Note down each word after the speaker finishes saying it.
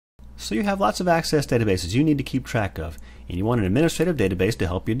So you have lots of Access databases you need to keep track of, and you want an administrative database to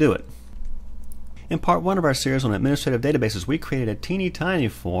help you do it. In part 1 of our series on administrative databases, we created a teeny tiny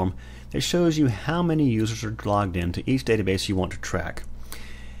form that shows you how many users are logged into each database you want to track.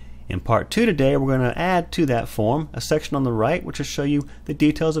 In part 2 today, we're going to add to that form a section on the right which will show you the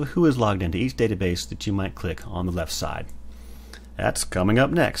details of who is logged into each database that you might click on the left side. That's coming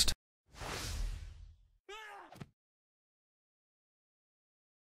up next.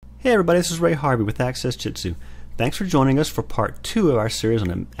 Hey everybody, this is Ray Harvey with Access Jitsu. Thanks for joining us for part 2 of our series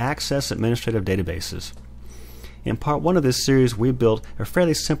on Access administrative databases. In part 1 of this series, we built a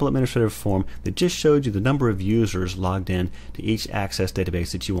fairly simple administrative form that just showed you the number of users logged in to each Access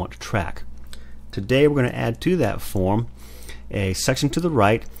database that you want to track. Today we're going to add to that form a section to the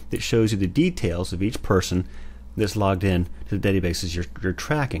right that shows you the details of each person that's logged in to the databases you're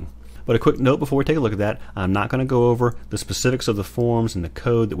tracking. But a quick note before we take a look at that, I'm not going to go over the specifics of the forms and the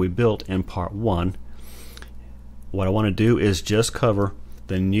code that we built in part 1. What I want to do is just cover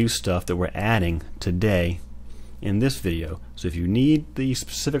the new stuff that we're adding today in this video. So if you need the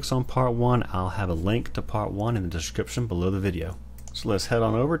specifics on part 1, I'll have a link to part 1 in the description below the video. So let's head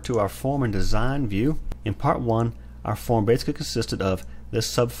on over to our form and design view. In part 1, our form basically consisted of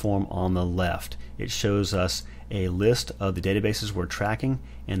this subform on the left. It shows us a list of the databases we're tracking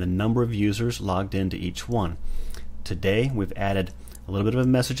and the number of users logged into each one. Today we've added a little bit of a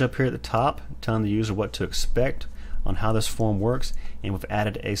message up here at the top telling the user what to expect on how this form works, and we've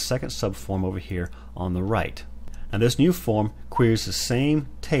added a second subform over here on the right. Now this new form queries the same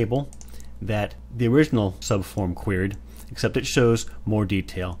table that the original subform queried, except it shows more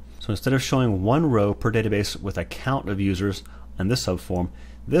detail. So instead of showing one row per database with a count of users in this subform,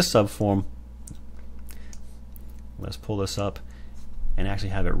 let's pull this up and actually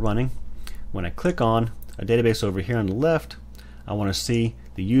have it running. When I click on a database over here on the left, I want to see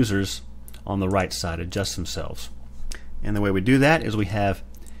the users on the right side adjust themselves. And the way we do that is we have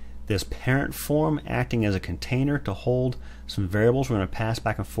this parent form acting as a container to hold some variables we're going to pass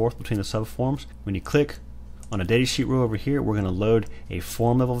back and forth between the subforms. When you click on a datasheet row over here, we're going to load a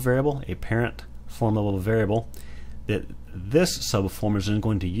form level variable, a parent form level variable that this subform is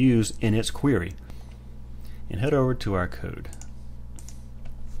going to use in its query. And head over to our code.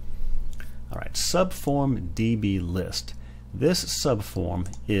 Alright, subform DB list. This subform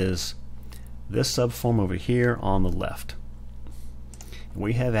is this subform over here on the left.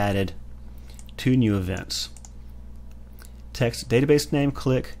 We have added two new events. Text database name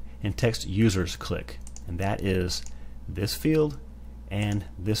click and text users click. And that is this field and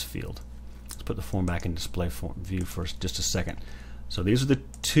this field. Let's put the form back in display view for just a second. So these are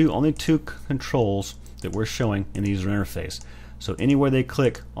the only two controls that we're showing in the user interface. So anywhere they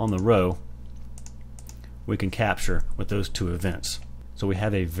click on the row, we can capture with those two events. So we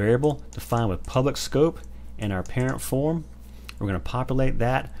have a variable defined with public scope in our parent form. We're going to populate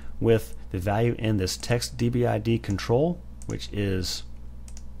that with the value in this text DBID control, which is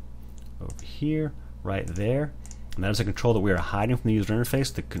over here, right there. And that is a control that we are hiding from the user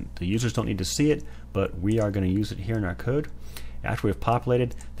interface. The users don't need to see it, but we are going to use it here in our code. After we've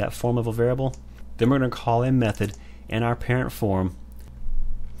populated that form level variable, then we're going to call a method in our parent form,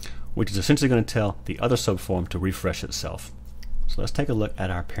 which is essentially going to tell the other subform to refresh itself. So let's take a look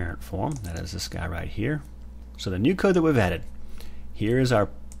at our parent form. That is this guy right here. So the new code that we've added, here is our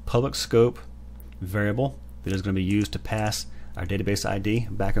public scope variable that is going to be used to pass our database ID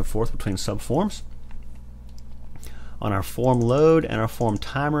back and forth between subforms. On our form load and our form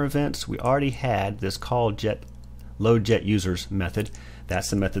timer events, we already had this call load jet users method.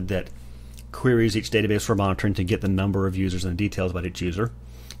 That's the method that queries each database for monitoring to get the number of users and the details about each user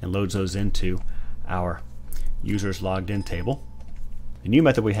and loads those into our users logged in table. The new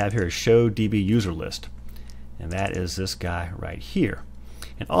method we have here is show DB user list, and that is this guy right here.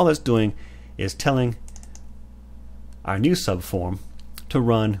 And all that's doing is telling our new subform to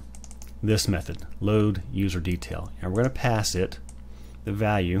run this method, load user detail, and we're going to pass it the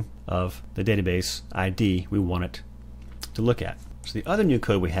value of the database ID we want it to look at. So the other new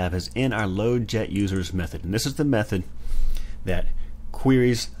code we have is in our load jet users method, and this is the method that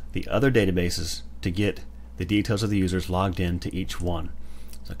queries the other databases to get the details of the users logged in to each one.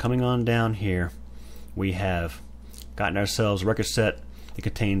 So coming on down here, we have gotten ourselves a record set that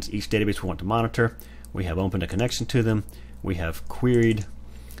contains each database we want to monitor. We have opened a connection to them. We have queried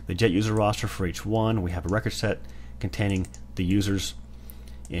the jet user roster for each one. We have a record set containing the users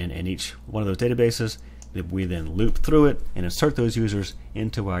in each one of those databases. We then loop through it and insert those users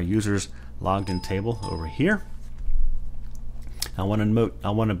into our users logged in table over here. I want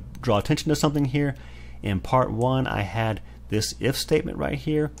to draw attention to something here. In part 1, I had this if statement right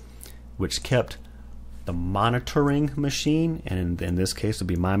here which kept the monitoring machine, and in this case it would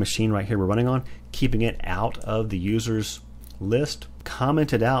be my machine right here we're running on, keeping it out of the user's list,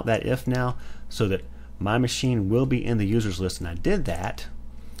 commented out that if now so that my machine will be in the users list, and I did that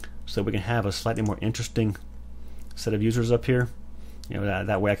so we can have a slightly more interesting set of users up here.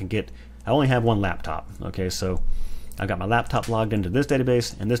 That way I can get, I only have one laptop, okay, so I've got my laptop logged into this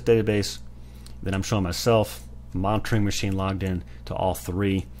database and this database, then I'm showing myself monitoring machine logged in to all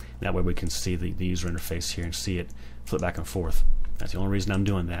three. That way we can see the user interface here and see it flip back and forth. That's the only reason I'm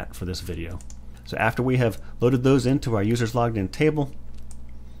doing that for this video. So after we have loaded those into our users logged in table,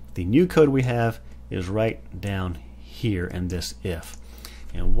 the new code we have is right down here in this if.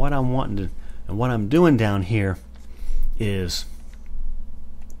 And what I'm doing down here is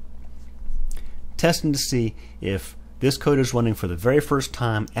testing to see if this code is running for the very first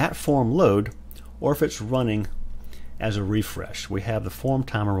time at form load, or if it's running as a refresh. We have the form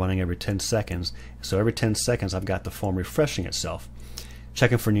timer running every 10 seconds, so every 10 seconds I've got the form refreshing itself,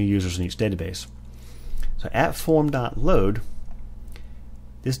 checking for new users in each database. So at form.load,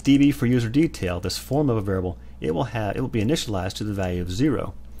 this DB for user detail, this form of a variable, it will be initialized to the value of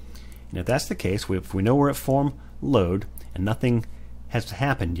 0. And if that's the case, if we know we're at form load and nothing has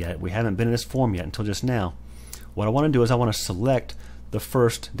happened yet, we haven't been in this form yet until just now, what I want to do is I want to select the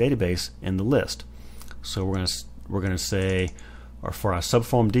first database in the list. So we're going to say, or for our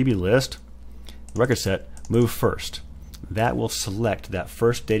subform DB list, record set, move first. That will select that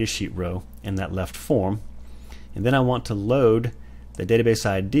first datasheet row in that left form, and then I want to load the database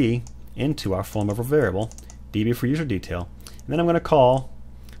ID into our form of a variable, DB for user detail, and then I'm going to call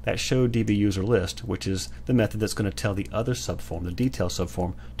that show DB user list, which is the method that's going to tell the other subform, the detail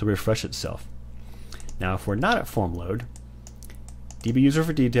subform, to refresh itself. Now if we're not at form load, DB user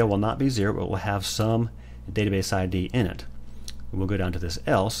for detail will not be 0, but will have some database ID in it. We'll go down to this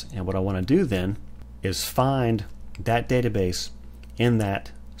else, and what I want to do then is find that database in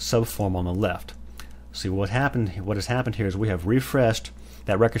that subform on the left. See what has happened here is we have refreshed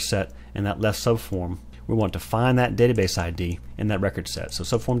that record set in that left subform. We want to find that database ID in that record set. So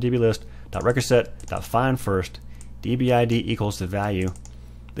subform DB list dot record set dot find first DB ID equals the value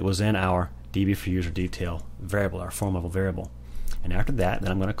that was in our DB for user detail variable, our form level variable. And after that,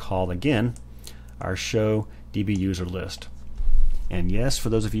 then I'm going to call again our show DB user list. And yes, for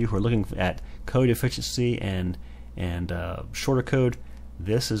those of you who are looking at code efficiency and shorter code,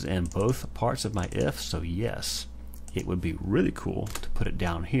 this is in both parts of my if, so yes, it would be really cool to put it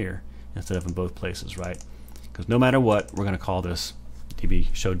down here instead of in both places, right? Because no matter what, we're going to call this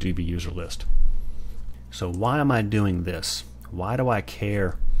show DB user list. So why am I doing this? Why do I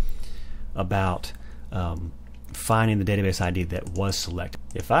care about finding the database ID that was selected?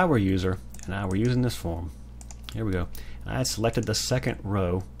 If I were a user and I were using this form, here we go, and I had selected the second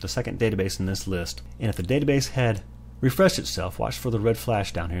row, the second database in this list, and if the database had refreshed itself, watch for the red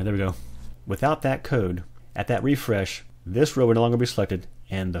flash down here, there we go. Without that code, at that refresh, this row would no longer be selected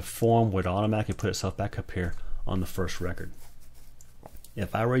and the form would automatically put itself back up here on the first record.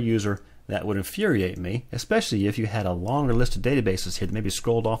 If I were a user, that would infuriate me, especially if you had a longer list of databases here that maybe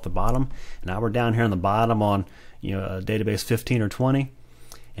scrolled off the bottom, and I were down here on the bottom on database 15 or 20,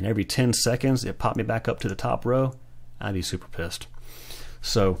 and every 10 seconds it popped me back up to the top row. I'd be super pissed.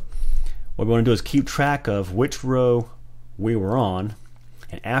 So what we want to do is keep track of which row we were on,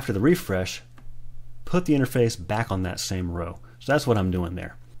 and after the refresh, put the interface back on that same row. So that's what I'm doing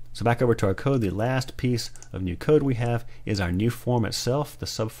there. So back over to our code, the last piece of new code we have is our new form itself, the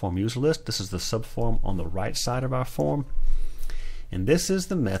subform user list. This is the subform on the right side of our form. And this is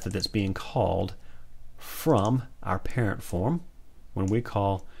the method that's being called from our parent form when we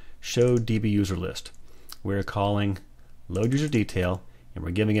call show DB user list. We're calling load user detail, and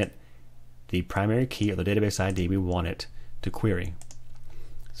we're giving it the primary key of the database ID we want it to query.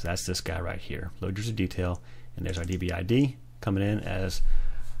 So that's this guy right here, load user detail, and there's our DB ID coming in as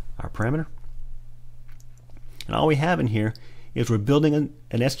our parameter. And all we have in here is we're building an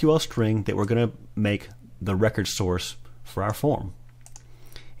SQL string that we're going to make the record source for our form.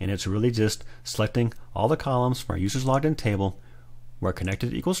 And it's really just selecting all the columns from our users logged in table where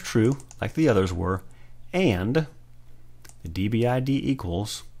connected equals true, like the others were, and the DB ID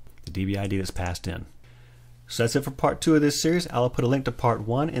equals the DB ID that's passed in. So that's it for part 2 of this series. I'll put a link to part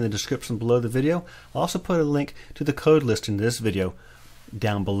 1 in the description below the video. I'll also put a link to the code list in this video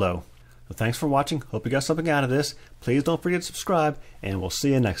down below. So thanks for watching. Hope you got something out of this. Please don't forget to subscribe, and we'll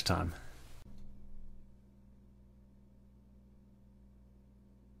see you next time.